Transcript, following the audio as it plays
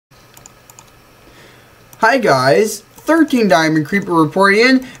Hi guys, 13 Diamond Creeper reporting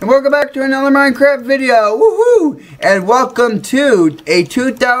in, and welcome back to another Minecraft video. Woohoo! And welcome to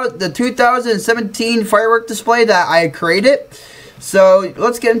the 2017 firework display that I created. So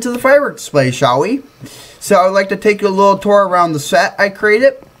let's get into the firework display, shall we? So I'd like to take you a little tour around the set I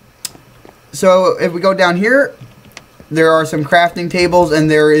created. So if we go down here, there are some crafting tables,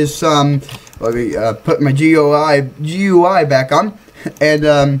 and there is some. Let me put my GUI back on,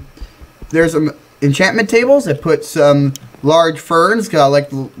 and there's some enchantment tables. I put some large ferns because I like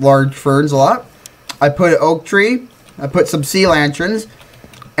large ferns a lot. I put an oak tree. I put some sea lanterns,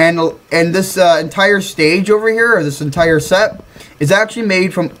 and this entire stage over here, or this entire set, is actually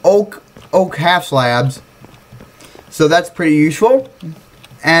made from oak half slabs. So that's pretty useful.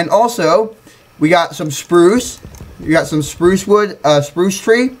 And also, we got some spruce. We got some spruce wood, spruce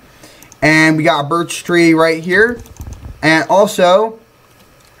tree, and we got a birch tree right here. And also,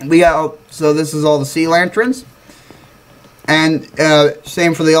 we got, so this is all the sea lanterns. And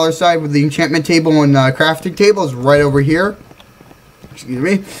same for the other side with the enchantment table and crafting table is right over here. Excuse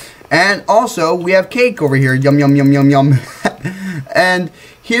me. And also, we have cake over here. Yum, yum, yum, yum, yum. And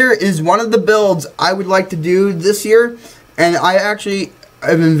here is one of the builds I would like to do this year. And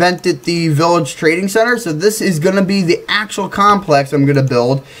I've invented the Village Trading Center. So this is going to be the actual complex I'm going to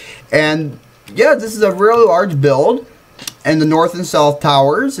build. And yeah, this is a really large build. And the north and south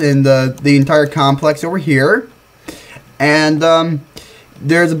towers and the entire complex over here. And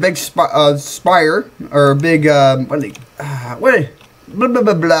there's a big spire, or a big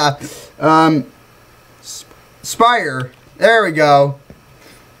spire. There we go.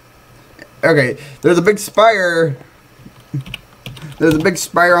 Okay, there's a big spire. There's a big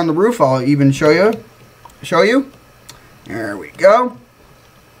spire on the roof. I'll even show you. There we go.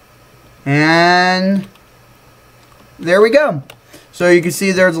 And there we go. So you can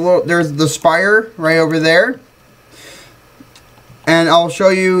see there's the spire right over there. And I'll show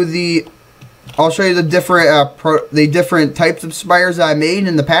you the different types of spires I made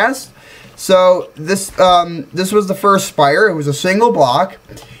in the past. So this was the first spire. It was a single block,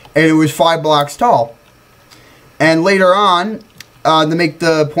 and it was 5 blocks tall. And later on, to make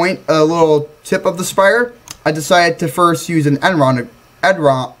the point, a little tip of the spire, I decided to first use an end rod,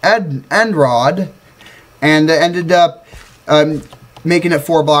 and I ended up making it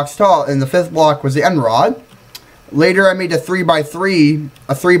 4 blocks tall, and the 5th block was the end rod. Later, I made a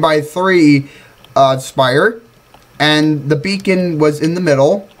 3x3 spire, and the beacon was in the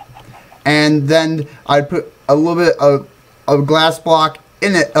middle. And then I put a little bit of a glass block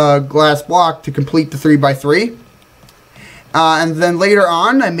in it, glass block to complete the 3x3. And then later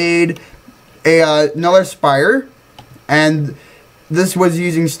on, I made another spire, and this was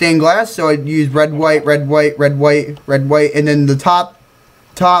using stained glass, so I'd use red, white, red, white, red, white, red, white, and then the top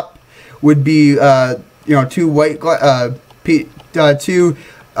would be 2 white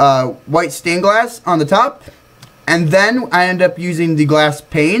white stained glass on the top, and then I end up using the glass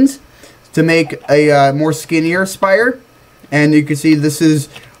panes to make a more skinnier spire. And you can see this is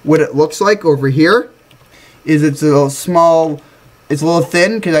what it looks like over here. It's a little small, it's a little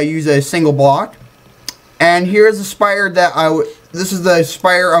thin because I use a single block. And here's the spire that this is the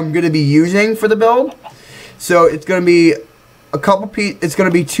spire I'm going to be using for the build. So it's going to be a couple it's going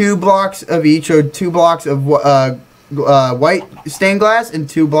to be 2 blocks of each, or 2 blocks of white stained glass and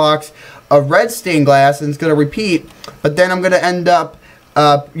 2 blocks of red stained glass, and it's going to repeat. But then I'm going to end up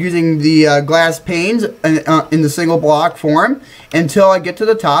using the glass panes in the single block form until I get to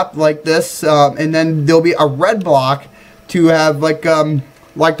the top like this, and then there'll be a red block to have like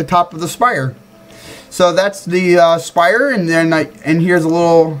the top of the spire. So that's the spire, and then here's a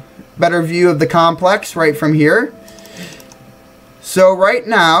little better view of the complex right from here. So right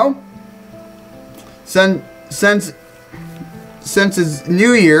now, since it's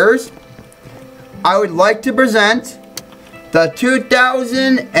New Year's, I would like to present the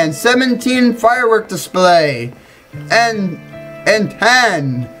 2017 firework display. And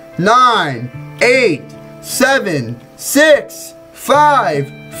 10, 9, 8, 7, 6,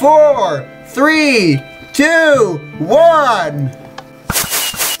 5, 4, 3, 2, 1.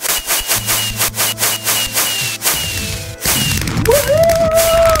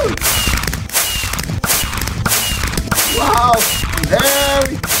 Woohoo! Wow!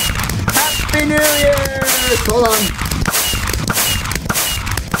 Happy New Year! Hold on.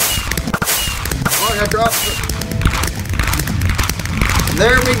 Oh, I got dropped.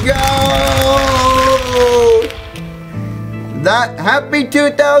 There we go! Happy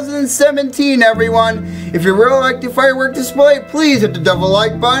 2017, everyone! If you really like the firework display, please hit the double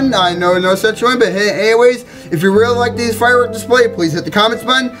like button. I know no such one, but hey, anyways, If you really like these firework display, please hit the comments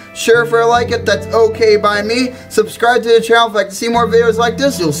button. Share if you like it, that's okay by me. Subscribe to the channel if you'd like to see more videos like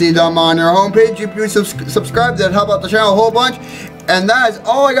this. You'll see them on our homepage. If you subscribe, that'll help out the channel a whole bunch. And that is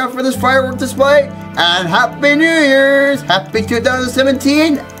all I got for this firework display. And Happy New Year's! Happy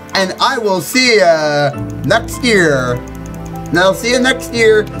 2017! And I will see ya next year. And I'll see you next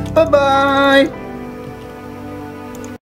year. Bye-bye!